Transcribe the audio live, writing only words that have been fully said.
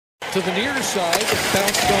to the near side. It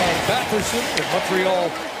bounced on Batherson, and Montreal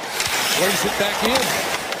plays it back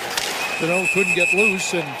in. Couldn't get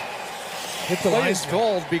loose, and hit the play line. is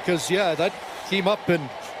called because, yeah, that came up and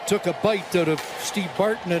took a bite out of Steve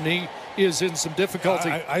Barton, and he is in some difficulty.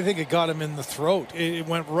 I think it got him in the throat. It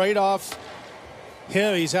went right off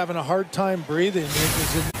him. He's having a hard time breathing. It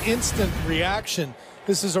was an instant reaction.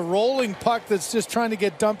 This is a rolling puck that's just trying to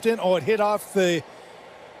get dumped in. Oh, it hit off the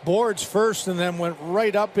boards first and then went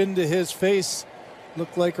right up into his face.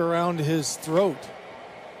 Looked like around his throat.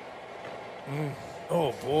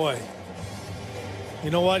 Oh, boy. You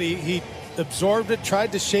know what? He absorbed it,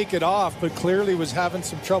 tried to shake it off, but clearly was having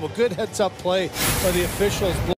some trouble. Good heads-up play by the officials.